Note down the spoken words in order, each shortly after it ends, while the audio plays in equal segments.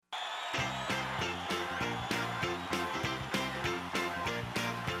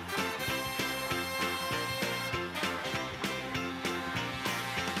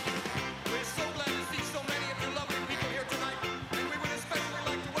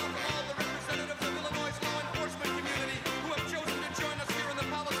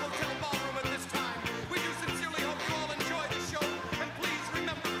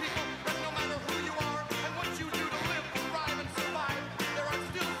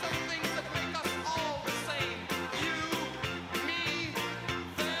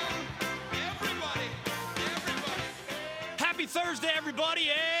Thursday, everybody,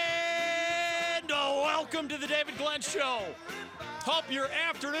 and welcome to the David Glenn Show. Hope your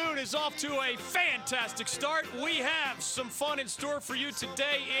afternoon is off to a fantastic start. We have some fun in store for you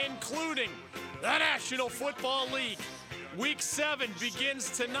today, including the National Football League. Week 7 begins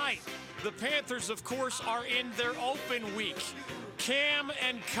tonight. The Panthers, of course, are in their open week. Cam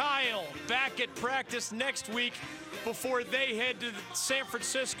and Kyle back at practice next week before they head to San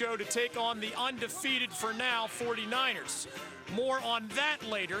Francisco to take on the undefeated, for now, 49ers. More on that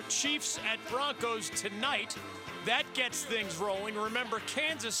later. Chiefs at Broncos tonight. That gets things rolling. Remember,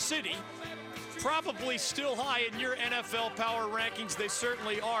 Kansas City, probably still high in your NFL power rankings. They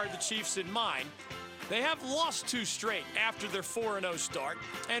certainly are, the Chiefs in mine. They have lost 2 straight after their 4-0 start.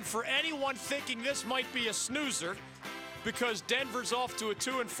 And for anyone thinking this might be a snoozer, because Denver's off to a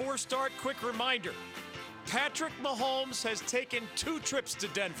 2-4 start, quick reminder. Patrick Mahomes has taken 2 trips to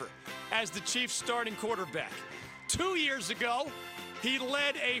Denver as the Chiefs' starting quarterback. 2 years ago, he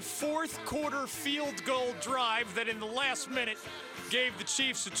led a fourth-quarter field goal drive that in the last minute gave the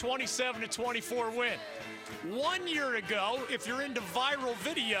Chiefs a 27-24 win. 1 year ago, if you're into viral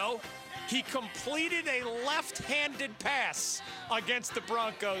video, he completed a left-handed pass against the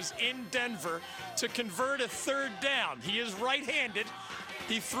Broncos in Denver to convert a 3rd down. He is right-handed.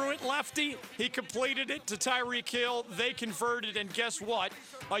 He threw it lefty. He completed it to Tyreek Hill. They converted, and guess what?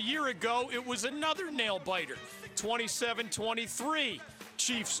 A year ago, it was another nail-biter. 27-23,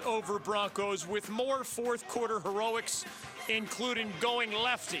 Chiefs over Broncos with more fourth-quarter heroics, including going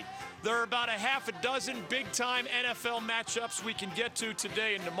lefty. There are about a half a dozen big-time NFL matchups we can get to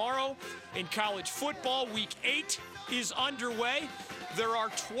today and tomorrow. In college football, Week 8 is underway. There are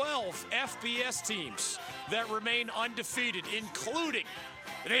 12 FBS teams that remain undefeated, including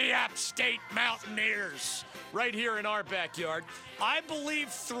the App State Mountaineers, right here in our backyard. I believe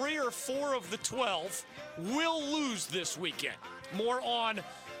 3 or 4 of the 12 will lose this weekend. More on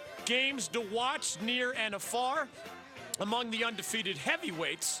games to watch near and afar. Among the undefeated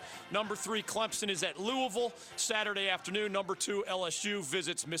heavyweights, number 3, Clemson is at Louisville Saturday afternoon. Number 2, LSU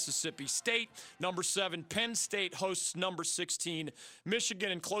visits Mississippi State. Number 7, Penn State hosts number 16,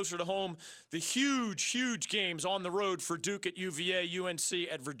 Michigan. And closer to home, the huge games on the road for Duke at UVA, UNC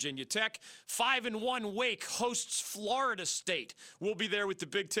at Virginia Tech. 5-1 Wake hosts Florida State. We'll be there with the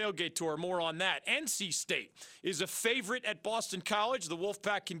Big Tailgate Tour. More on that. NC State is a favorite at Boston College. The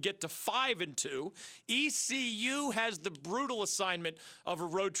Wolfpack can get to 5-2. ECU has the brutal assignment of a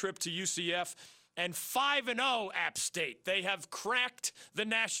road trip to UCF. And 5-0 App State. They have cracked the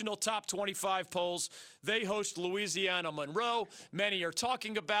national top 25 polls. They host Louisiana Monroe. Many are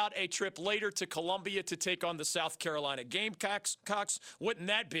talking about a trip later to Columbia to take on the South Carolina Gamecocks. Wouldn't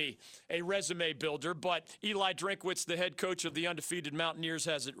that be a resume builder? But Eli Drinkwitz, the head coach of the undefeated Mountaineers,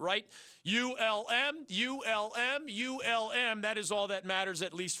 has it right. ULM. That is all that matters,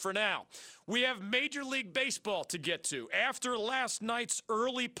 at least for now. We have Major League Baseball to get to. After last night's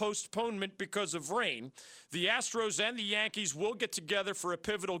early postponement because of rain, the Astros and the Yankees will get together for a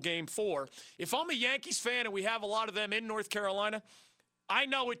pivotal Game 4. If I'm a Yankees fan, and we have a lot of them in North Carolina, I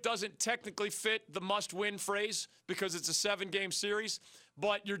know it doesn't technically fit the must-win phrase because it's a 7-game series,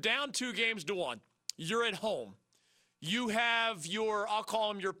 but you're down 2-1. You're at home. You have your, I'll call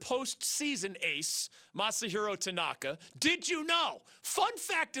him your postseason ace, Masahiro Tanaka. Did you know? Fun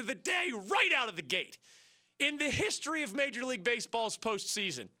fact of the day right out of the gate. In the history of Major League Baseball's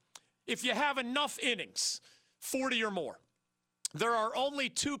postseason, if you have enough innings, 40 or more, there are only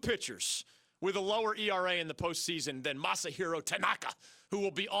 2 pitchers with a lower ERA in the postseason than Masahiro Tanaka, who will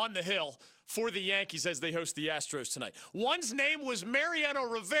be on the hill for the Yankees as they host the Astros tonight. One's name was Mariano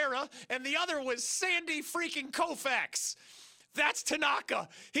Rivera, and the other was Sandy freaking Koufax. That's Tanaka.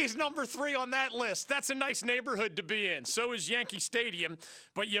 He's number 3 on that list. That's a nice neighborhood to be in. So is Yankee Stadium.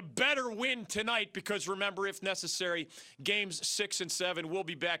 But you better win tonight because, remember, if necessary, games 6 and 7 will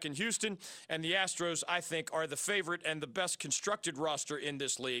be back in Houston. And the Astros, I think, are the favorite and the best constructed roster in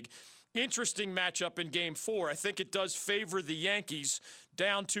this league. Interesting matchup in Game 4. I think it does favor the Yankees.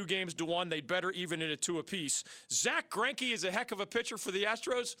 Down 2-1. They better even it at 2 apiece. Zach Greinke is a heck of a pitcher for the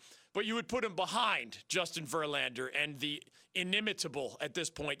Astros, but you would put him behind Justin Verlander and the inimitable, at this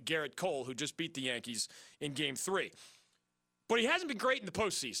point, Garrett Cole, who just beat the Yankees in Game 3. But he hasn't been great in the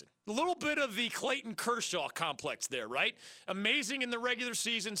postseason. A little bit of the Clayton Kershaw complex there, right? Amazing in the regular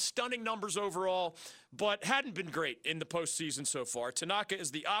season, stunning numbers overall, but hadn't been great in the postseason so far. Tanaka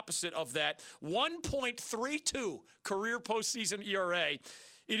is the opposite of that. 1.32 career postseason ERA.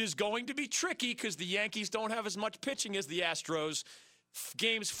 It is going to be tricky because the Yankees don't have as much pitching as the Astros.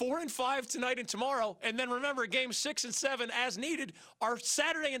 Games 4 and 5 tonight and tomorrow. And then remember, games 6 and 7, as needed, are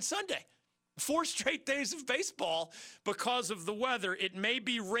Saturday and Sunday. 4 straight days of baseball because of the weather. It may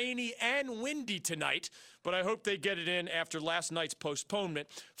be rainy and windy tonight, but I hope they get it in after last night's postponement.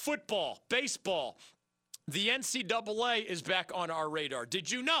 Football, baseball, the NCAA is back on our radar. Did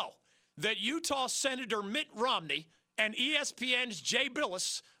you know that Utah Senator Mitt Romney and ESPN's Jay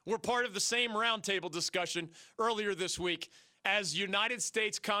Bilas were part of the same roundtable discussion earlier this week? As United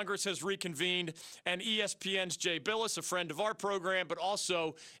States Congress has reconvened, and ESPN's Jay Bilas, a friend of our program, but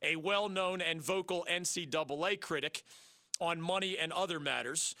also a well-known and vocal NCAA critic on money and other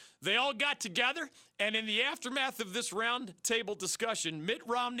matters, they all got together, and in the aftermath of this roundtable discussion, Mitt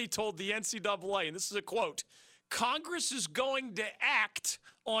Romney told the NCAA, and this is a quote, "Congress is going to act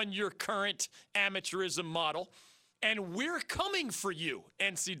on your current amateurism model, and we're coming for you,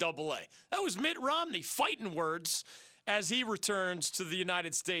 NCAA." That was Mitt Romney fighting words as he returns to the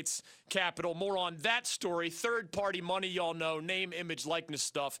United States Capitol. More on that story. Third-party money, y'all know, name, image, likeness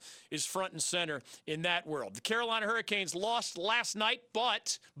stuff is front and center in that world. The Carolina Hurricanes lost last night,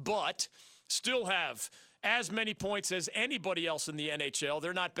 but still have as many points as anybody else in the NHL.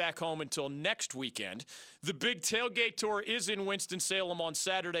 They're not back home until next weekend. The big tailgate tour is in Winston-Salem on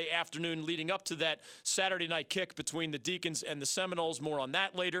Saturday afternoon, leading up to that Saturday night kick between the Deacons and the Seminoles. More on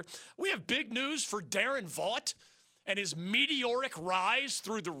that later. We have big news for Darren Vaught and his meteoric rise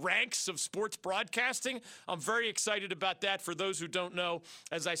through the ranks of sports broadcasting. I'm very excited about that. For those who don't know,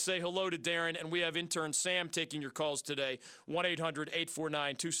 as I say hello to Darren, and we have intern Sam taking your calls today,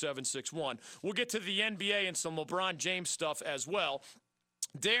 1-800-849-2761. We'll get to the NBA and some LeBron James stuff as well.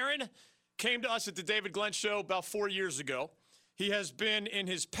 Darren came to us at the David Glenn Show about 4 years ago. He has been, in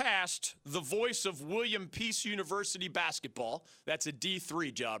his past, the voice of William Peace University basketball. That's a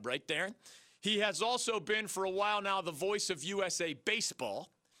D3 job, right, Darren? He has also been, for a while now, the voice of USA Baseball.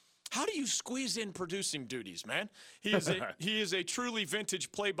 How do you squeeze in producing duties, man? He is a truly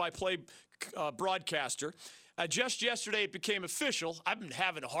vintage play-by-play broadcaster. Just yesterday, it became official. I've been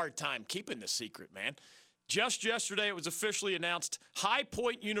having a hard time keeping this secret, man. Just yesterday, it was officially announced High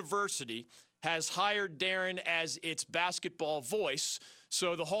Point University has hired Darren as its basketball voice.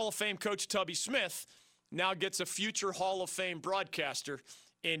 So the Hall of Fame coach, Tubby Smith, now gets a future Hall of Fame broadcaster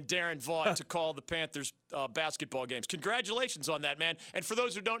in Darren Vaught to call the Panthers basketball games. Congratulations on that, man. And for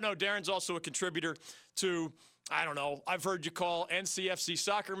those who don't know, Darren's also a contributor to, I don't know, I've heard you call NCFC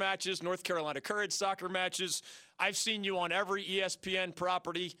soccer matches, North Carolina Courage soccer matches. I've seen you on every ESPN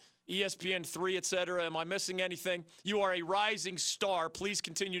property, ESPN3, et cetera. Am I missing anything? You are a rising star. Please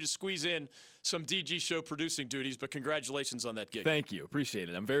continue to squeeze in some DG show producing duties, but congratulations on that gig. Thank you. Appreciate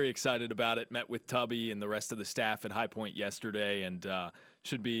it. I'm very excited about it. Met with Tubby and the rest of the staff at High Point yesterday, and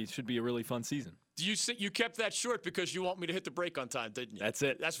should be a really fun season. You kept that short because you want me to hit the break on time, didn't you? That's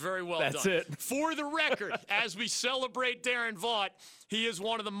it. That's very well done. That's it. For the record, as we celebrate Darren Vaught, he is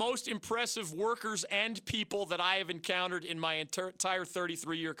one of the most impressive workers and people that I have encountered in my entire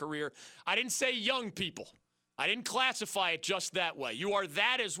 33-year career. I didn't say young people. I didn't classify it just that way. You are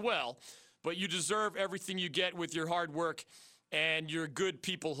that as well, but you deserve everything you get with your hard work and your good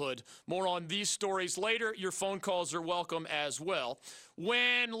peoplehood. More on these stories later. Your phone calls are welcome as well.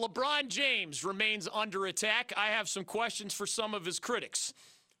 When LeBron James remains under attack, I have some questions for some of his critics.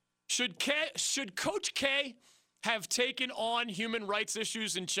 Should Coach K have taken on human rights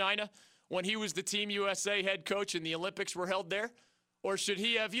issues in China when he was the Team USA head coach and the Olympics were held there? Or should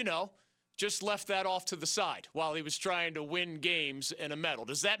he have, just left that off to the side while he was trying to win games and a medal?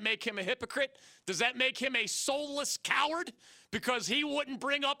 Does that make him a hypocrite? Does that make him a soulless coward because he wouldn't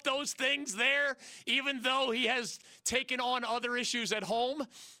bring up those things there even though he has taken on other issues at home?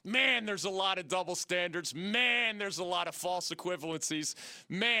 Man, there's a lot of double standards. Man, there's a lot of false equivalencies.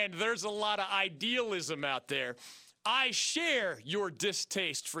 Man, there's a lot of idealism out there. I share your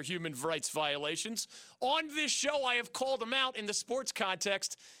distaste for human rights violations. On this show, I have called them out in the sports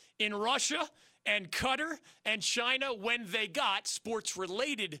context in Russia and Qatar and China when they got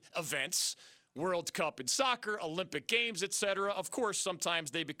sports-related events, World Cup in soccer, Olympic Games, etc. Of course,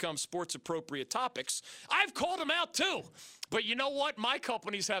 sometimes they become sports-appropriate topics. I've called them out too. But you know what? My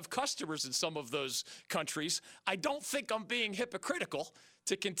companies have customers in some of those countries. I don't think I'm being hypocritical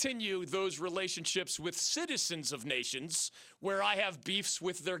to continue those relationships with citizens of nations where I have beefs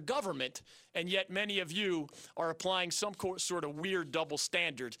with their government, and yet many of you are applying some sort of weird double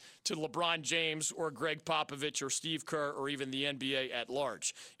standard to LeBron James or Greg Popovich or Steve Kerr or even the NBA at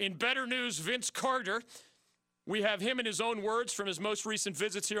large. In better news, Vince Carter, we have him in his own words from his most recent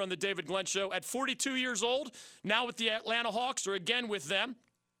visits here on the David Glenn Show. At 42 years old, now with the Atlanta Hawks, or again with them,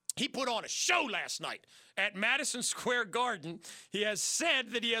 he put on a show last night at Madison Square Garden, he has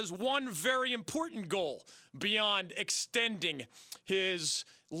said that he has one very important goal beyond extending his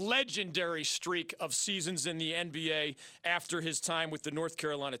legendary streak of seasons in the NBA after his time with the North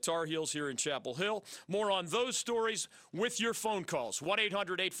Carolina Tar Heels here in Chapel Hill. More on those stories with your phone calls.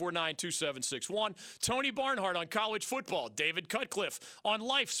 1-800-849-2761. Tony Barnhart on college football. David Cutcliffe on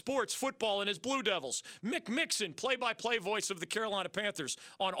life, sports, football, and his Blue Devils. Mick Mixon, play-by-play voice of the Carolina Panthers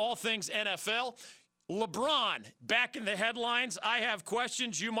on all things NFL. LeBron back in the headlines. I have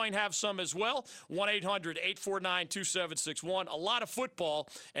questions. You might have some as well. 1-800-849-2761. A lot of football,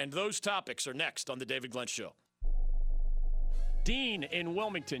 and those topics are next on The David Glenn Show. Dean in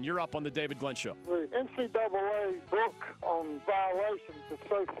Wilmington, you're up on The David Glenn Show. The NCAA book on violations is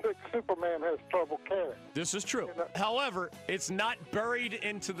so thick Superman has trouble carrying. This is true. However, it's not buried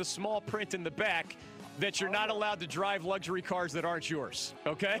into the small print in the back that you're not allowed to drive luxury cars that aren't yours,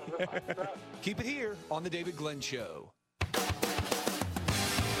 okay? Keep it here on The David Glenn Show.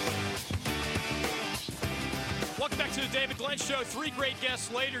 Welcome back to The David Glenn Show. 3 great guests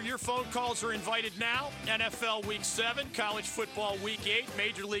later. Your phone calls are invited now. NFL Week 7, College Football Week 8,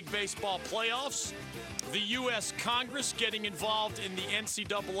 Major League Baseball playoffs, the U.S. Congress getting involved in the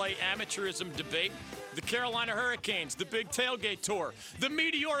NCAA amateurism debate, the Carolina Hurricanes, the big tailgate tour, the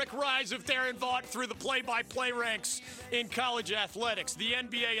meteoric rise of Darren Vaught through the play-by-play ranks in college athletics, the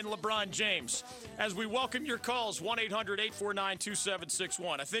NBA and LeBron James. As we welcome your calls,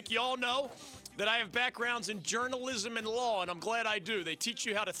 1-800-849-2761. I think you all know that I have backgrounds in journalism and law, and I'm glad I do. They teach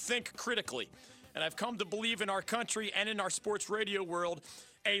you how to think critically. And I've come to believe in our country and in our sports radio world,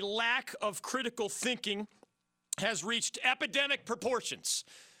 a lack of critical thinking has reached epidemic proportions.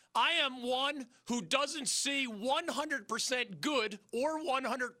 I am one who doesn't see 100% good or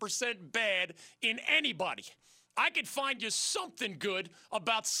 100% bad in anybody. I could find you something good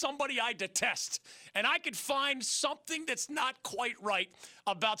about somebody I detest, and I could find something that's not quite right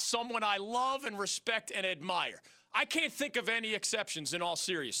about someone I love and respect and admire. I can't think of any exceptions in all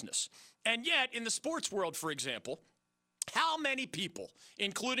seriousness. And yet, in the sports world, for example, how many people,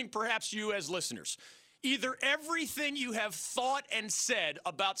 including perhaps you as listeners, either everything you have thought and said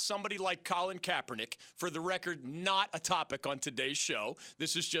about somebody like Colin Kaepernick, for the record, not a topic on today's show,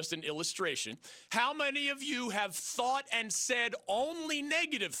 this is just an illustration. How many of you have thought and said only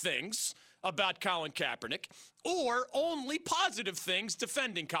negative things about Colin Kaepernick or only positive things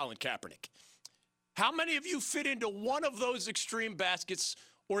defending Colin Kaepernick? How many of you fit into one of those extreme baskets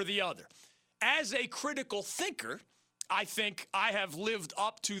or the other? As a critical thinker, I think I have lived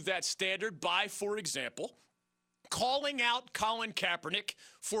up to that standard by, for example, calling out Colin Kaepernick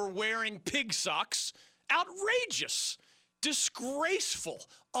for wearing pig socks. Outrageous, disgraceful,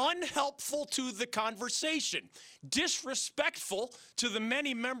 unhelpful to the conversation, disrespectful to the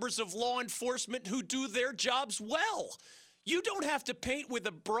many members of law enforcement who do their jobs well. You don't have to paint with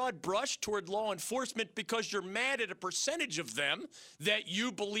a broad brush toward law enforcement because you're mad at a percentage of them that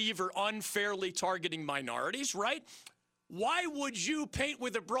you believe are unfairly targeting minorities, right? Why would you paint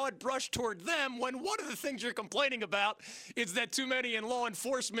with a broad brush toward them when one of the things you're complaining about is that too many in law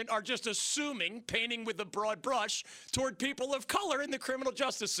enforcement are just assuming painting with a broad brush toward people of color in the criminal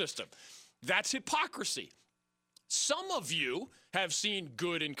justice system? That's hypocrisy. Some of you have seen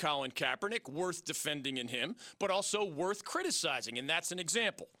good in Colin Kaepernick, worth defending in him, but also worth criticizing, and that's an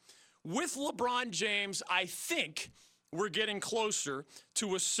example. With LeBron James, I think we're getting closer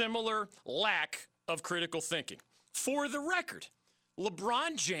to a similar lack of critical thinking. For the record,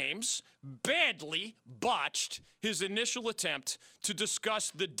 LeBron James badly botched his initial attempt to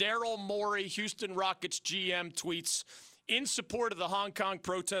discuss the Daryl Morey Houston Rockets GM tweets in support of the Hong Kong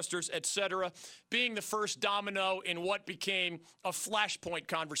protesters, etc., being the first domino in what became a flashpoint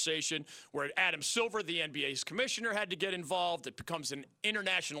conversation where Adam Silver, the NBA's commissioner, had to get involved. It becomes an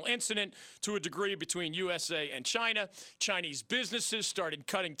international incident to a degree between USA and China. Chinese businesses started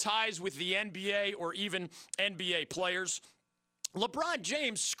cutting ties with the NBA or even NBA players. LeBron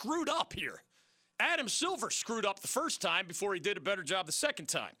James screwed up here. Adam Silver screwed up the first time before he did a better job the second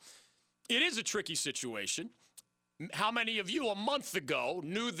time. It is a tricky situation. How many of you a month ago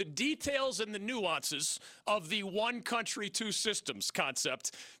knew the details and the nuances of the one country, two systems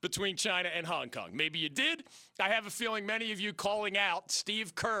concept between China and Hong Kong? Maybe you did. I have a feeling many of you calling out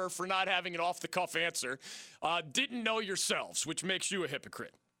Steve Kerr for not having an off-the-cuff answer didn't know yourselves, which makes you a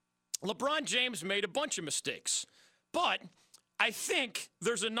hypocrite. LeBron James made a bunch of mistakes, but I think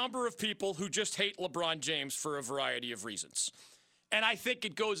there's a number of people who just hate LeBron James for a variety of reasons. And I think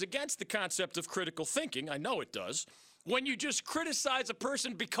it goes against the concept of critical thinking. I know it does. When you just criticize a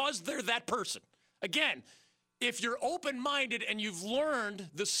person because they're that person. Again, if you're open-minded and you've learned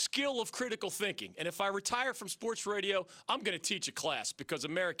the skill of critical thinking, and if I retire from sports radio, I'm going to teach a class because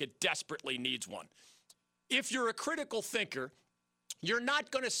America desperately needs one. If you're a critical thinker, you're not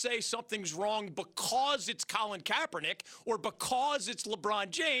going to say something's wrong because it's Colin Kaepernick or because it's LeBron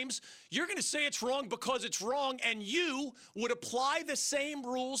James. You're going to say it's wrong because it's wrong, and you would apply the same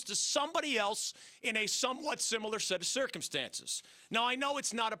rules to somebody else in a somewhat similar set of circumstances. Now, I know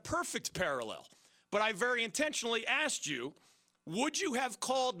it's not a perfect parallel, but I very intentionally asked you, would you have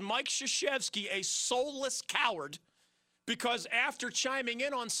called Mike Krzyzewski a soulless coward because after chiming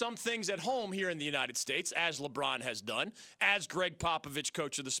in on some things at home here in the United States, as LeBron has done, as Greg Popovich,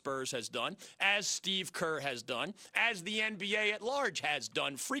 coach of the Spurs, has done, as Steve Kerr has done, as the NBA at large has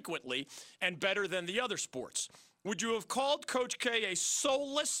done frequently and better than the other sports, would you have called Coach K a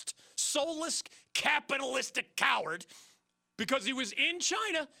soulless, capitalistic coward because he was in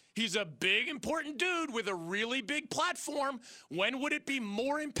China? He's a big, important dude with a really big platform. When would it be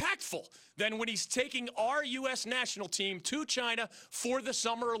more impactful than when he's taking our U.S. national team to China for the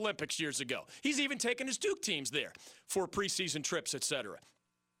Summer Olympics years ago? He's even taken his Duke teams there for preseason trips, etc.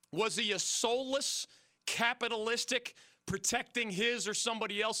 Was he a soulless, capitalistic, protecting his or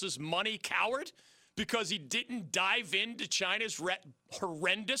somebody else's money coward because he didn't dive into China's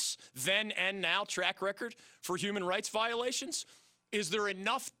horrendous then and now track record for human rights violations? Is there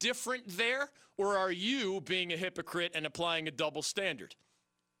enough different there, or are you being a hypocrite and applying a double standard?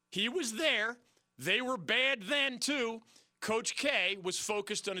 He was there. They were bad then, too. Coach K was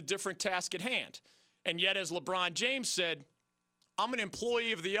focused on a different task at hand. And yet, as LeBron James said, I'm an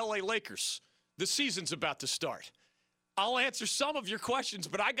employee of the LA Lakers. The season's about to start. I'll answer some of your questions,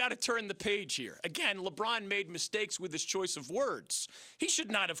 but I got to turn the page here. Again, LeBron made mistakes with his choice of words. He should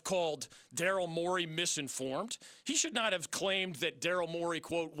not have called Daryl Morey misinformed. He should not have claimed that Daryl Morey,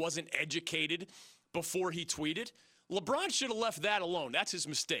 quote, wasn't educated before he tweeted. LeBron should have left that alone. That's his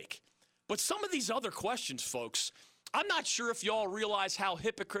mistake. But some of these other questions, folks, I'm not sure if y'all realize how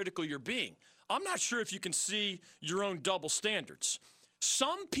hypocritical you're being. I'm not sure if you can see your own double standards.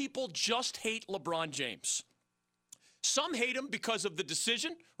 Some people just hate LeBron James. Some hate him because of the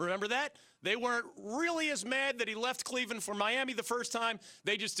decision. Remember that? They weren't really as mad that he left Cleveland for Miami the first time.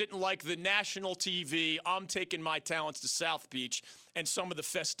 They just didn't like the national TV, I'm taking my talents to South Beach, and some of the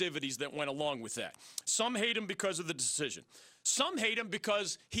festivities that went along with that. Some hate him because of the decision. Some hate him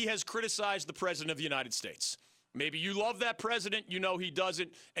because he has criticized the President of the United States. Maybe you love that president, you know he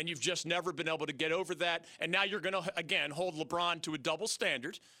doesn't, and you've just never been able to get over that. And now you're going to, again, hold LeBron to a double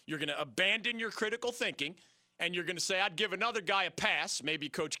standard. You're going to abandon your critical thinking. And you're going to say, I'd give another guy a pass, maybe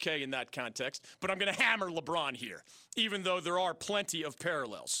Coach K in that context, but I'm going to hammer LeBron here, even though there are plenty of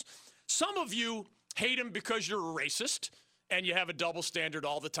parallels. Some of you hate him because you're a racist, and you have a double standard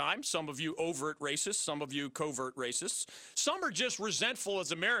all the time. Some of you overt racists, some of you covert racists. Some are just resentful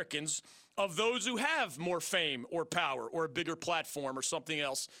as Americans of those who have more fame or power or a bigger platform or something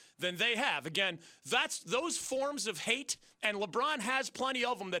else than they have. Again, that's those forms of hate, and LeBron has plenty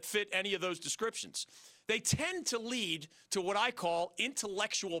of them that fit any of those descriptions. They tend to lead to what I call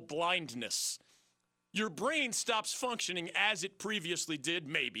intellectual blindness. Your brain stops functioning as it previously did,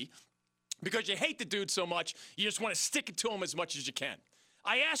 maybe, because you hate the dude so much, you just want to stick it to him as much as you can.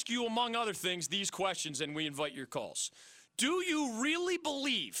 I ask you, among other things, these questions, and we invite your calls. Do you really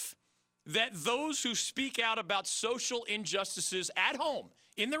believe that those who speak out about social injustices at home,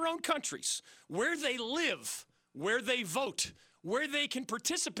 in their own countries, where they live, where they vote, where they can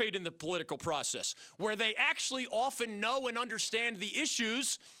participate in the political process, where they actually often know and understand the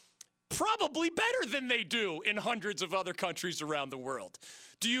issues probably better than they do in hundreds of other countries around the world?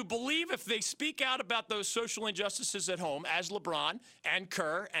 Do you believe if they speak out about those social injustices at home, as LeBron and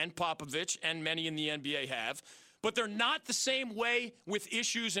Kerr and Popovich and many in the NBA have, but they're not the same way with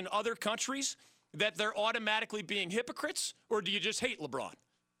issues in other countries, that they're automatically being hypocrites? Or do you just hate LeBron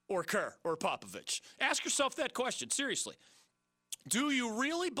or Kerr or Popovich? Ask yourself that question, seriously. Do you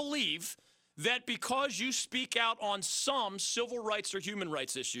really believe that because you speak out on some civil rights or human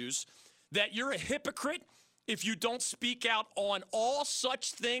rights issues, that you're a hypocrite if you don't speak out on all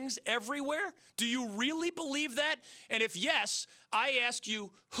such things everywhere? Do you really believe that? And if yes, I ask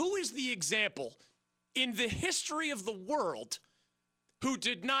you, who is the example in the history of the world who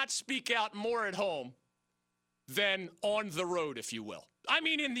did not speak out more at home than on the road, if you will? I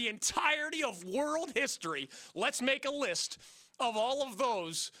mean, in the entirety of world history, let's make a list of all of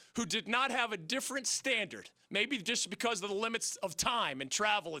those who did not have a different standard, maybe just because of the limits of time and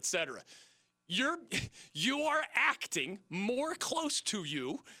travel, etc. You are acting more close to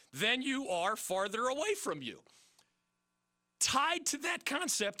you than you are farther away from you. tied to that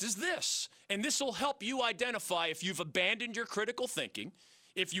concept is this, and this will help you identify if you've abandoned your critical thinking,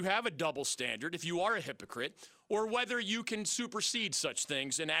 if you have a double standard, if you are a hypocrite, or whether you can supersede such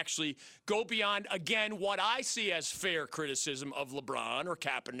things and actually go beyond, again, what I see as fair criticism of LeBron or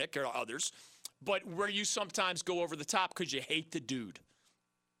Kaepernick or others, but where you sometimes go over the top because you hate the dude.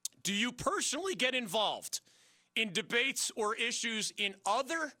 Do you personally get involved in debates or issues in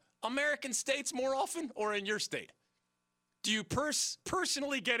other American states more often or in your state? Do you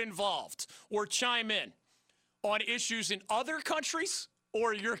personally get involved or chime in on issues in other countries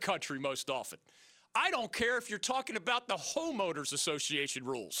or your country most often? I don't care if you're talking about the Homeowners Association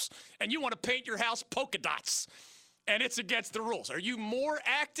rules and you want to paint your house polka dots and it's against the rules. Are you more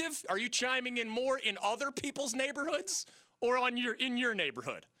active? Are you chiming in more in other people's neighborhoods or in your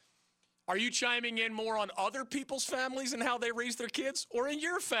neighborhood? Are you chiming in more on other people's families and how they raise their kids, or in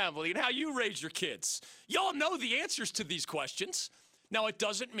your family and how you raise your kids? Y'all know the answers to these questions. Now, it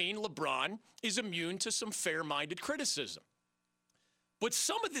doesn't mean LeBron is immune to some fair-minded criticism. But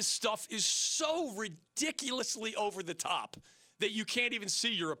some of this stuff is so ridiculously over the top that you can't even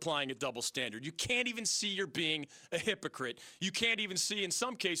see you're applying a double standard. You can't even see you're being a hypocrite. You can't even see, in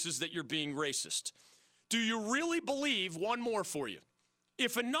some cases, that you're being racist. Do you really believe, one more for you,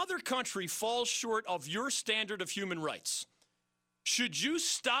 if another country falls short of your standard of human rights, should you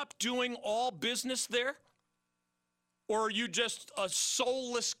stop doing all business there? Or are you just a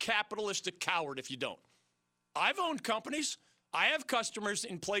soulless capitalistic coward if you don't? I've owned companies. I have customers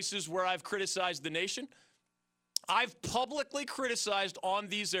in places where I've criticized the nation. I've publicly criticized on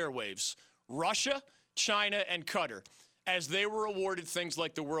these airwaves Russia, China, and Qatar as they were awarded things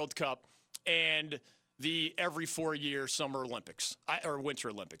like the World Cup and the every 4-year Summer Olympics or Winter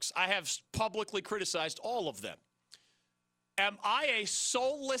Olympics. I have publicly criticized all of them. Am I a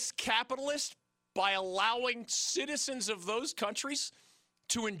soulless capitalist by allowing citizens of those countries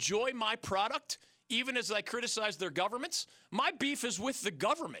to enjoy my product, even as I criticize their governments? My beef is with the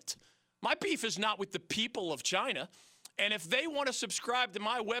government. My beef is not with the people of China. And if they want to subscribe to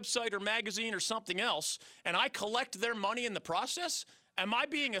my website or magazine or something else, and I collect their money in the process, am I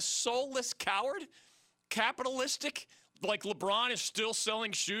being a soulless coward? Capitalistic, like LeBron is still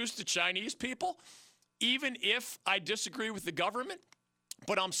selling shoes to Chinese people, even if I disagree with the government,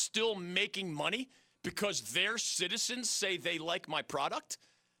 but I'm still making money because their citizens say they like my product?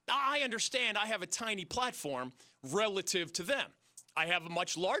 Now, I understand I have a tiny platform relative to them. I have a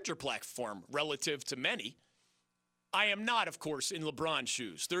much larger platform relative to many. I am not, of course, in LeBron's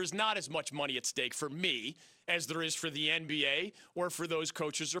shoes. There is not as much money at stake for me as there is for the NBA or for those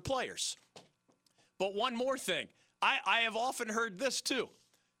coaches or players. But one more thing, I have often heard this too.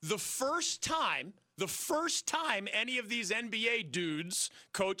 The first time any of these NBA dudes,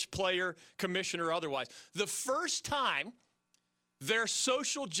 coach, player, commissioner, otherwise, the first time their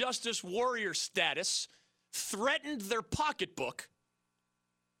social justice warrior status threatened their pocketbook,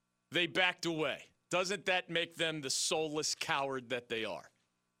 they backed away. Doesn't that make them the soulless coward that they are?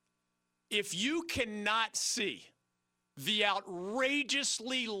 If you cannot see the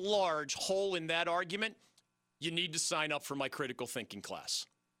outrageously large hole in that argument, you need to sign up for my critical thinking class.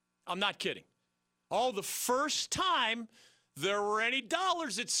 I'm not kidding. Oh, the first time there were any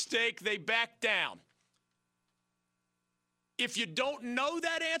dollars at stake, they backed down. If you don't know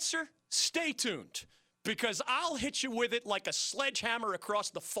that answer, stay tuned, because I'll hit you with it like a sledgehammer across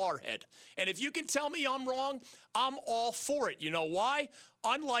the forehead. And if you can tell me I'm wrong, I'm all for it. You know why?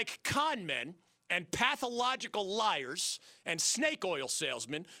 Unlike con men and pathological liars and snake oil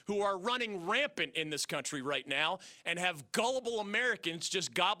salesmen who are running rampant in this country right now and have gullible Americans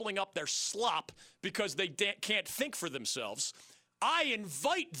just gobbling up their slop because they can't think for themselves, I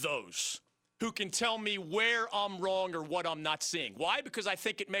invite those who can tell me where I'm wrong or what I'm not seeing. Why? Because I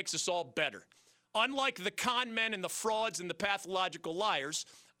think it makes us all better. Unlike the con men and the frauds and the pathological liars,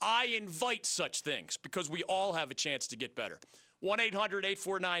 I invite such things because we all have a chance to get better.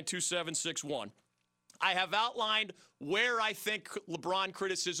 1-800-849-2761. I have outlined where I think LeBron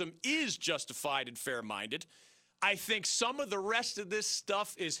criticism is justified and fair-minded. I think some of the rest of this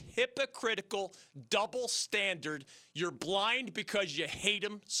stuff is hypocritical, double standard. You're blind because you hate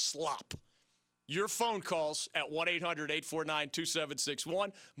him slop. Your phone calls at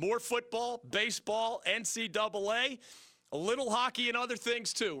 1-800-849-2761. More football, baseball, NCAA, a little hockey and other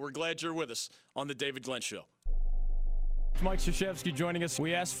things too. We're glad you're with us on the David Glenn Show. Mike Krzyzewski joining us.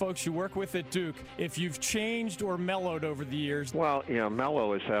 We asked folks you work with at Duke if you've changed or mellowed over the years. Well,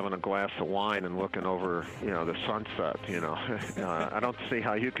 mellow is having a glass of wine and looking over, the sunset, I don't see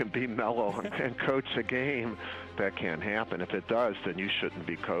how you can be mellow and coach a game. That can't happen. If it does, then you shouldn't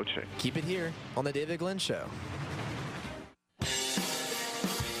be coaching. Keep it here on the David Glenn Show.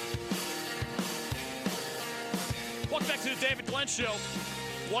 Glenn Show.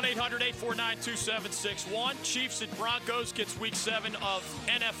 1-800-849-2761. Chiefs and Broncos gets Week 7 of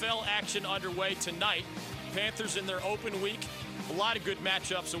NFL action underway tonight. Panthers in their open week. A lot of good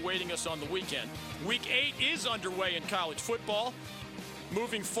matchups awaiting us on the weekend. Week 8 is underway in college football.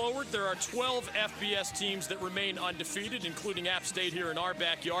 Moving forward, there are 12 FBS teams that remain undefeated, including App State here in our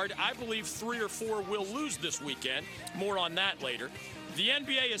backyard. I believe 3 or 4 will lose this weekend. More on that later. The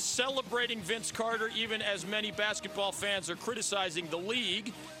NBA is celebrating Vince Carter, even as many basketball fans are criticizing the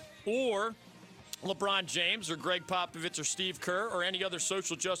league or LeBron James or Greg Popovich or Steve Kerr or any other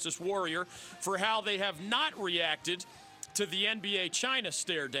social justice warrior for how they have not reacted to the NBA China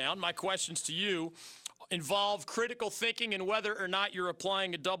stare down. My questions to you involve critical thinking and whether or not you're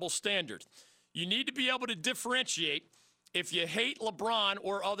applying a double standard. You need to be able to differentiate if you hate LeBron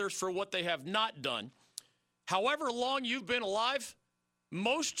or others for what they have not done. However long you've been alive,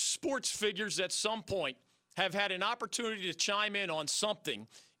 most sports figures at some point have had an opportunity to chime in on something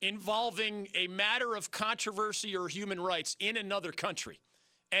involving a matter of controversy or human rights in another country.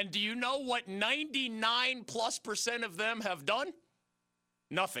 And do you know what 99+% of them have done?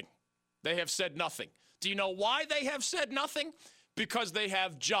 Nothing. They have said nothing. Do you know why they have said nothing? Because they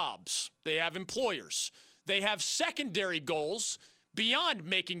have jobs. They have employers. They have secondary goals beyond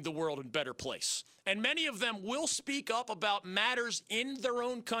making the world a better place. And many of them will speak up about matters in their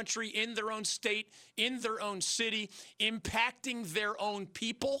own country, in their own state, in their own city, impacting their own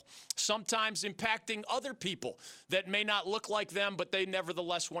people, sometimes impacting other people that may not look like them, but they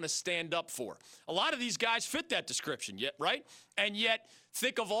nevertheless want to stand up for. A lot of these guys fit that description, right? And yet,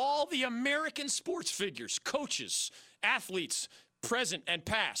 think of all the American sports figures, coaches, athletes, present and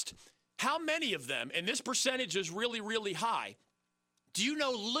past. How many of them, and this percentage is really, really high, do you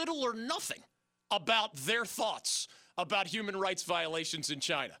know little or nothing about their thoughts about human rights violations in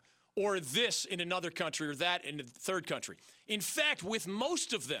China, or this in another country, or that in a third country? In fact, with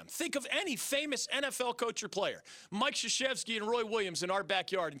most of them, think of any famous NFL coach or player, Mike Krzyzewski and Roy Williams in our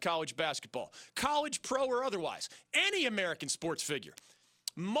backyard in college basketball, college, pro, or otherwise, any American sports figure.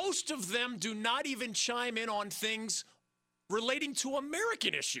 Most of them do not even chime in on things relating to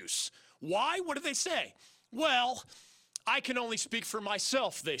American issues. Why? What do they say? Well, I can only speak for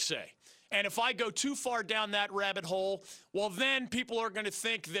myself, they say. And if I go too far down that rabbit hole, well, then people are going to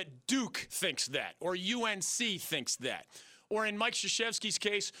think that Duke thinks that, or UNC thinks that. Or in Mike Krzyzewski's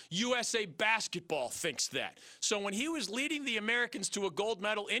case, USA Basketball thinks that. So when he was leading the Americans to a gold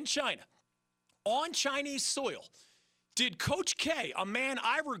medal in China, on Chinese soil, did Coach K, a man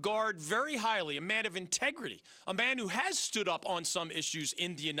I regard very highly, a man of integrity, a man who has stood up on some issues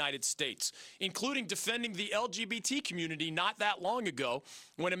in the United States, including defending the LGBT community not that long ago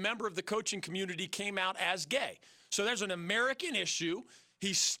when a member of the coaching community came out as gay. So there's an American issue.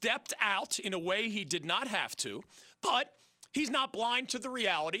 He stepped out in a way he did not have to, but he's not blind to the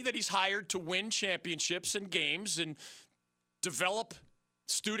reality that he's hired to win championships and games and develop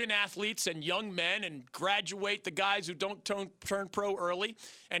student athletes and young men and graduate the guys who don't turn pro early.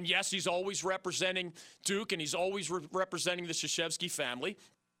 And yes, he's always representing Duke, and he's always representing the Krzyzewski family.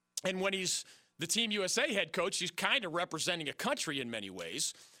 And when he's the Team USA head coach, he's kind of representing a country in many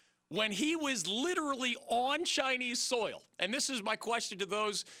ways. When he was literally on Chinese soil, and this is my question to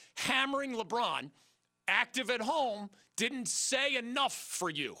those hammering LeBron, active at home, didn't say enough for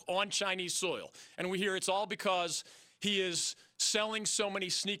you on Chinese soil. And we hear it's all because he is selling so many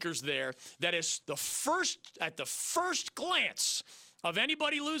sneakers there that is at the first glance of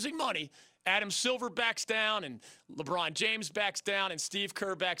anybody losing money, Adam Silver backs down, and LeBron James backs down, and Steve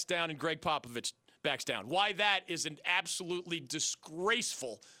Kerr backs down, and Greg Popovich backs down. Why that is an absolutely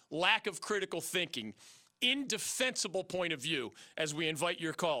disgraceful lack of critical thinking, indefensible point of view as we invite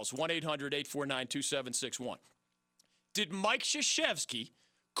your calls, 1-800-849-2761. Did Mike Krzyzewski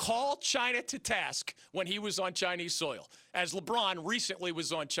call China to task when he was on Chinese soil, as LeBron recently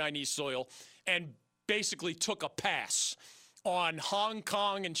was on Chinese soil and basically took a pass on Hong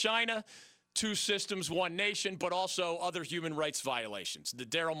Kong and China, 2 systems, 1 nation, but also other human rights violations, the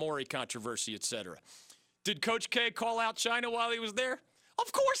Daryl Morey controversy, etc. Did Coach K call out China while he was there?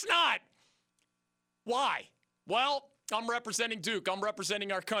 Of course not. Why? Well, I'm representing Duke. I'm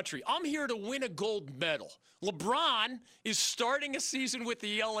representing our country. I'm here to win a gold medal. LeBron is starting a season with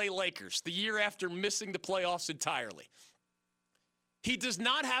the LA Lakers the year after missing the playoffs entirely. He does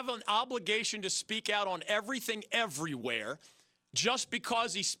not have an obligation to speak out on everything everywhere just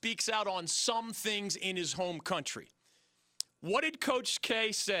because he speaks out on some things in his home country. What did Coach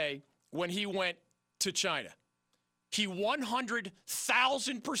K say when he went to China? He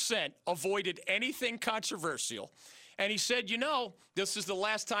 100,000% avoided anything controversial. And he said, this is the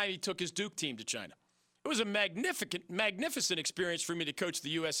last time he took his Duke team to China. It was a magnificent experience for me to coach the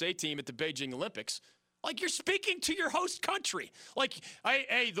USA team at the Beijing Olympics. Like, you're speaking to your host country. Like,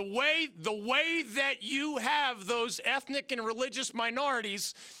 hey, the way that you have those ethnic and religious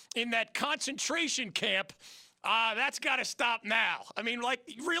minorities in that concentration camp, that's got to stop now. I mean, like,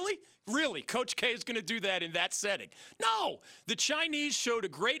 really? Really? Coach K is going to do that in that setting? No. The Chinese showed a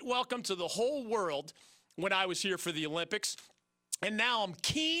great welcome to the whole world when I was here for the Olympics. And now I'm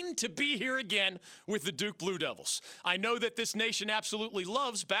keen to be here again with the Duke Blue Devils. I know that this nation absolutely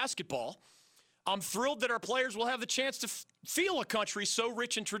loves basketball. I'm thrilled that our players will have the chance to feel a country so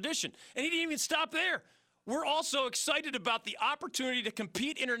rich in tradition. And he didn't even stop there. We're also excited about the opportunity to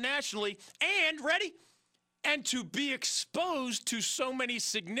compete internationally and, ready, and to be exposed to so many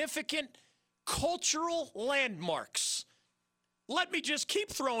significant cultural landmarks. Let me just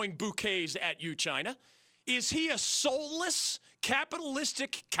keep throwing bouquets at you, China. Is he a soulless,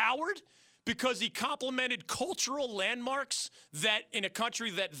 capitalistic coward because he complimented cultural landmarks that in a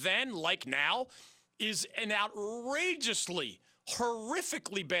country that then, like now, is an outrageously,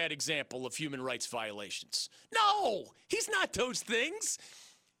 horrifically bad example of human rights violations? No, he's not those things.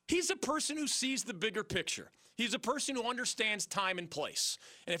 He's a person who sees the bigger picture. He's a person who understands time and place.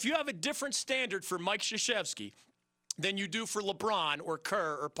 And if you have a different standard for Mike Krzyzewski than you do for LeBron or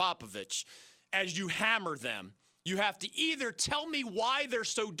Kerr or Popovich, as you hammer them, you have to either tell me why they're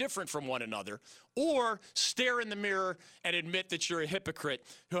so different from one another or stare in the mirror and admit that you're a hypocrite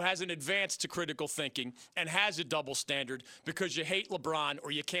who hasn't advanced to critical thinking and has a double standard because you hate LeBron or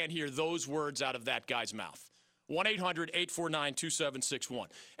you can't hear those words out of that guy's mouth. 1-800-849-2761.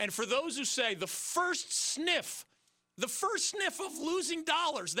 And for those who say the first sniff of losing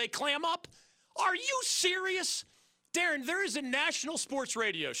dollars, they clam up, are you serious? Darren, there is a national sports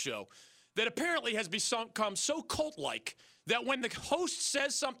radio show that apparently has become so cult-like that when the host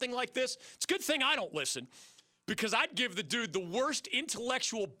says something like this, it's a good thing I don't listen, because I'd give the dude the worst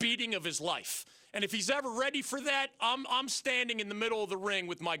intellectual beating of his life. And if he's ever ready for that, I'm standing in the middle of the ring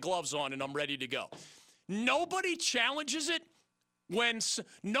with my gloves on and I'm ready to go. Nobody challenges it when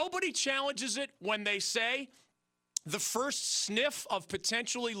they say the first sniff of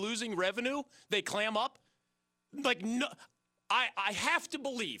potentially losing revenue, they clam up. Like, no, I have to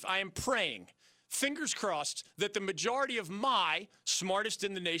believe, I am praying, fingers crossed, that the majority of my smartest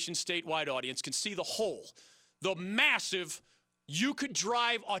in the nation statewide audience can see the whole, the massive, you could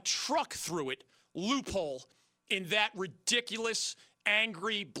drive a truck through it loophole in that ridiculous,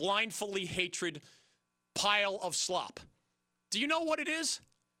 angry, blindfoldly hatred pile of slop. Do you know what it is?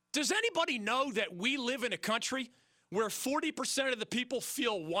 Does anybody know that we live in a country where 40% of the people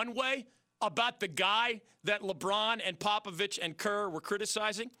feel one way about the guy that LeBron and Popovich and Kerr were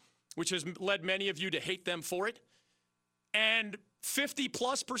criticizing, which has led many of you to hate them for it, and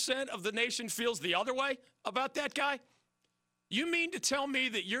 50+% of the nation feels the other way about that guy? You mean to tell me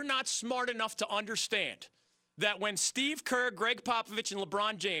that you're not smart enough to understand that when Steve Kerr, Greg Popovich, and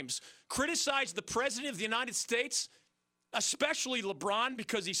LeBron James criticized the President of the United States, especially LeBron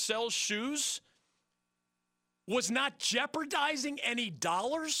because he sells shoes, was not jeopardizing any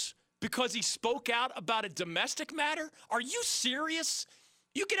dollars because he spoke out about a domestic matter? Are you serious?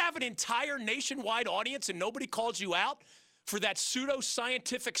 You could have an entire nationwide audience and nobody calls you out for that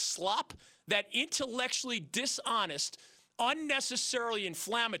pseudo-scientific slop, that intellectually dishonest, unnecessarily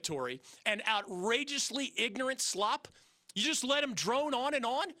inflammatory, and outrageously ignorant slop? You just let him drone on,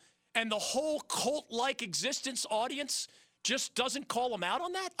 and the whole cult-like existence audience just doesn't call him out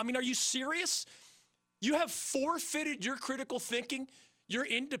on that? I mean, are you serious? You have forfeited your critical thinking, your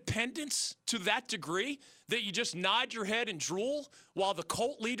independence to that degree that you just nod your head and drool while the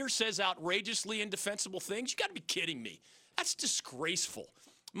cult leader says outrageously indefensible things? You got to be kidding me. That's disgraceful.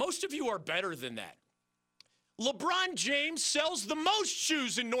 Most of you are better than that. LeBron James sells the most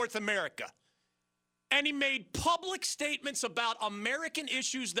shoes in North America. And he made public statements about American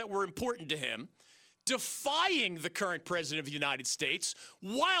issues that were important to him, defying the current president of the United States,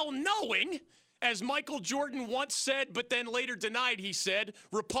 while knowing, as Michael Jordan once said, but then later denied, he said,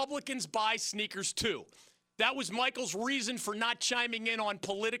 Republicans buy sneakers too. That was Michael's reason for not chiming in on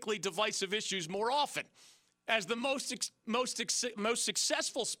politically divisive issues more often. As the most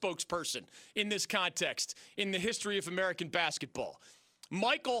successful spokesperson in this context in the history of American basketball,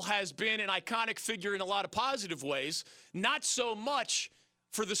 Michael has been an iconic figure in a lot of positive ways, not so much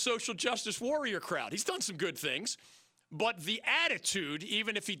for the social justice warrior crowd. He's done some good things. But the attitude,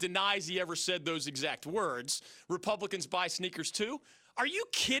 even if he denies he ever said those exact words, Republicans buy sneakers too? Are you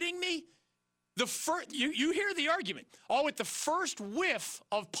kidding me? You hear the argument. Oh, at the first whiff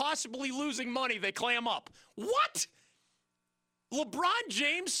of possibly losing money, they clam up. What? LeBron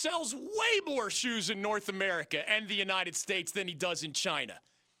James sells way more shoes in North America and the United States than he does in China.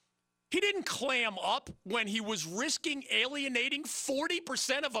 He didn't clam up when he was risking alienating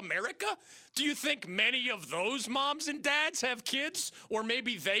 40% of America? Do you think many of those moms and dads have kids? Or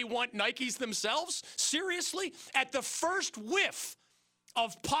maybe they want Nikes themselves? Seriously? At the first whiff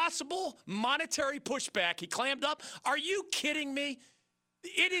of possible monetary pushback, he clammed up? Are you kidding me?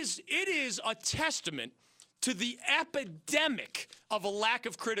 It is a testament to the epidemic of a lack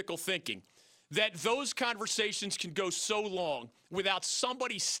of critical thinking that those conversations can go so long without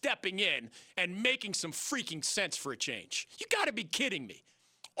somebody stepping in and making some freaking sense for a change. You got to be kidding me.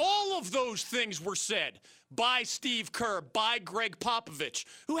 All of those things were said by Steve Kerr, by Greg Popovich,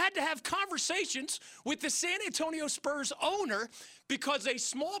 who had to have conversations with the San Antonio Spurs owner because a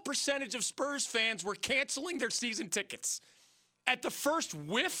small percentage of Spurs fans were canceling their season tickets. At the first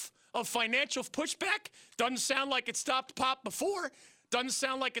whiff of financial pushback, doesn't sound like it stopped Pop before. Doesn't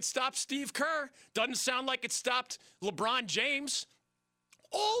sound like it stopped Steve Kerr. Doesn't sound like it stopped LeBron James.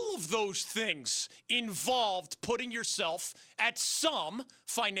 All of those things involved putting yourself at some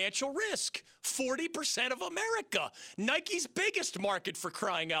financial risk. 40% of America. Nike's biggest market, for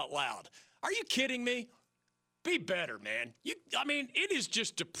crying out loud. Are you kidding me? Be better, man. It is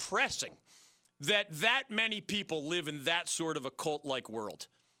just depressing that many people live in that sort of a cult-like world.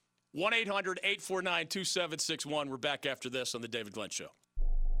 1-800-849-2761. We're back after this on The David Glenn Show.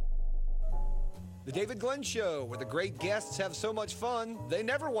 The David Glenn Show, where the great guests have so much fun, they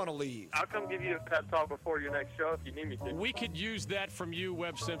never want to leave. I'll come give you a pep talk before your next show if you need me to. We could use that from you,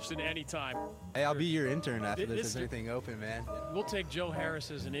 Webb Simpson, anytime. Hey, I'll be your intern after this. This- Is anything open, man? We'll take Joe Harris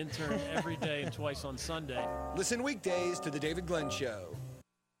as an intern every day and twice on Sunday. Listen weekdays to The David Glenn Show.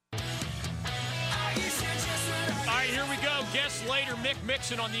 All right, here we go. Guest later, Mick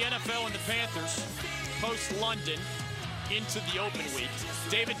Mixon on the NFL and the Panthers. Post-London into the open week.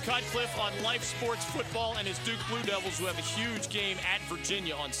 David Cutcliffe on Life Sports Football and his Duke Blue Devils, who have a huge game at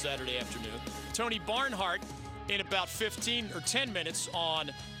Virginia on Saturday afternoon. Tony Barnhart in about 15 or 10 minutes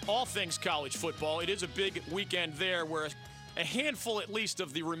on all things college football. It is a big weekend there where a handful at least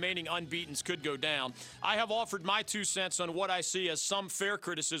of the remaining unbeatens could go down. I have offered my 2 cents on what I see as some fair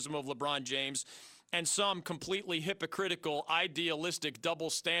criticism of LeBron James and some completely hypocritical, idealistic, double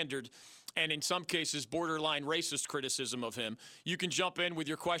standard, and in some cases borderline racist criticism of him. You can jump in with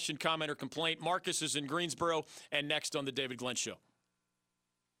your question, comment, or complaint. Marcus is in Greensboro and next on The David Glenn Show.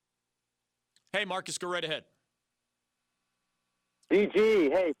 Hey, Marcus, go right ahead. DG,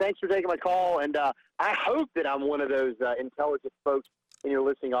 hey, thanks for taking my call, and I hope that I'm one of those intelligent folks in your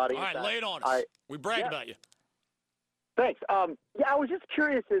listening audience. All right, lay it on us. We brag about you. Thanks. I was just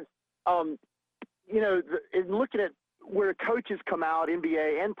curious in looking at where coaches come out,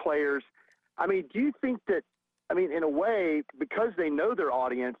 NBA and players, do you think that, in a way, because they know their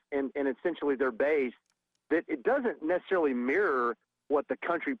audience and essentially their base, that it doesn't necessarily mirror what the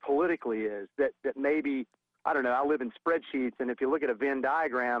country politically is, that maybe, I don't know, I live in spreadsheets, and if you look at a Venn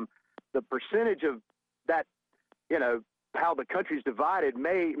diagram, the percentage of that, how the country's divided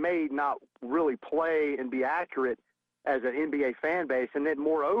may not really play and be accurate as an NBA fan base. And then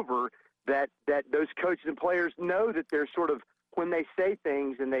moreover, that those coaches and players know that they're sort of, when they say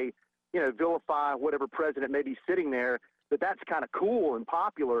things and they, vilify whatever president may be sitting there, that's kind of cool and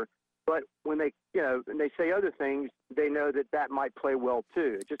popular. But when they, and they say other things, they know that might play well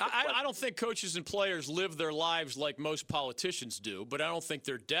too. I don't think coaches and players live their lives like most politicians do, but I don't think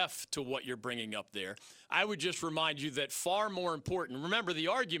they're deaf to what you're bringing up there. I would just remind you that far more important, remember the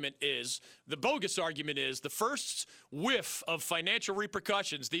bogus argument is the first whiff of financial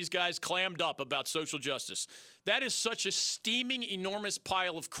repercussions, these guys clammed up about social justice. That is such a steaming, enormous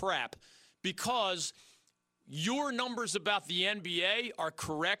pile of crap because your numbers about the NBA are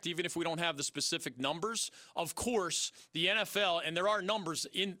correct, even if we don't have the specific numbers. Of course, the NFL, and there are numbers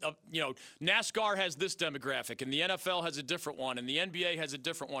in, NASCAR has this demographic, and the NFL has a different one, and the NBA has a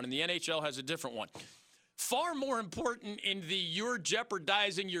different one, and the NHL has a different one. Far more important in the you're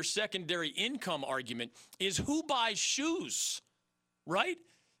jeopardizing your secondary income argument is who buys shoes, right?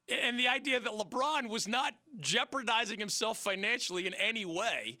 And the idea that LeBron was not jeopardizing himself financially in any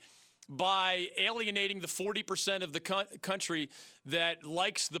way by alienating the 40% of the country that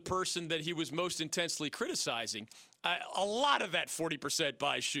likes the person that he was most intensely criticizing. A lot of that 40%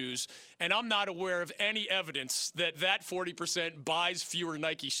 buys shoes, and I'm not aware of any evidence that 40% buys fewer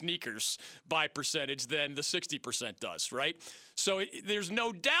Nike sneakers by percentage than the 60% does, right? So there's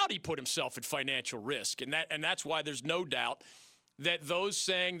no doubt he put himself at financial risk, and that's why there's no doubt that those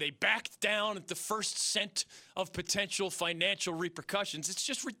saying they backed down at the first cent of potential financial repercussions, it's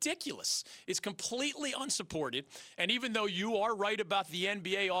just ridiculous. It's completely unsupported. And even though you are right about the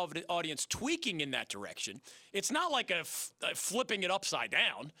NBA audience tweaking in that direction, it's not like a flipping it upside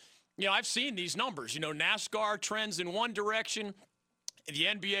down. You know, I've seen these numbers. You know, NASCAR trends in one direction, the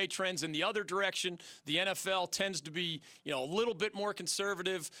NBA trends in the other direction. The NFL tends to be, you know, a little bit more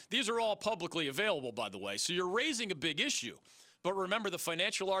conservative. These are all publicly available, by the way. So you're raising a big issue. But remember, the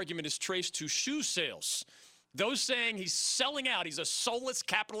financial argument is traced to shoe sales. Those saying he's selling out, he's a soulless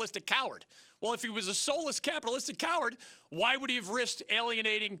capitalistic coward. Well, if he was a soulless capitalistic coward, why would he have risked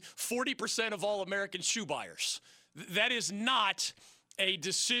alienating 40% of all American shoe buyers? That is not a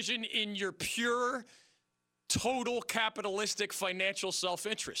decision in your pure, total capitalistic financial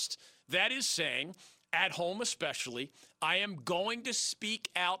self-interest. That is saying, at home especially, I am going to speak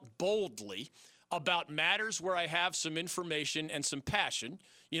out boldly about matters where I have some information and some passion.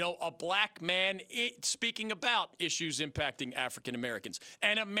 You know, a black man speaking about issues impacting African Americans,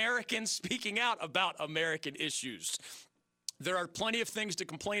 and Americans speaking out about American issues. There are plenty of things to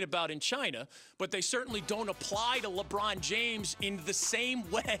complain about in China, but they certainly don't apply to LeBron James in the same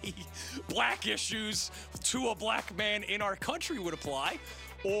way black issues to a black man in our country would apply,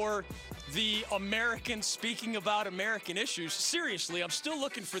 or the Americans speaking about American issues. Seriously, I'm still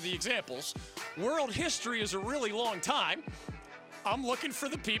looking for the examples. World history is a really long time. I'm looking for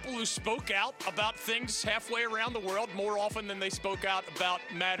the people who spoke out about things halfway around the world more often than they spoke out about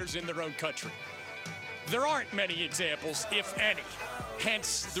matters in their own country. There aren't many examples, if any,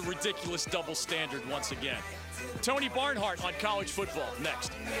 hence the ridiculous double standard once again. Tony Barnhart on college football,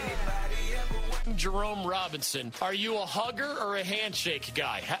 next. Jerome Robinson, are you a hugger or a handshake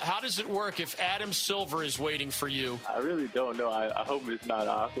guy? How does it work if Adam Silver is waiting for you? I really don't know. I hope it's not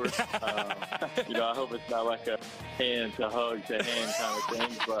awkward. You know, I hope it's not like a hand to hug to hand kind of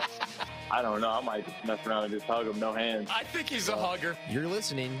thing, but I don't know. I might just mess around and just hug him, no hands. I think he's a hugger. You're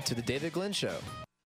listening to The David Glenn Show.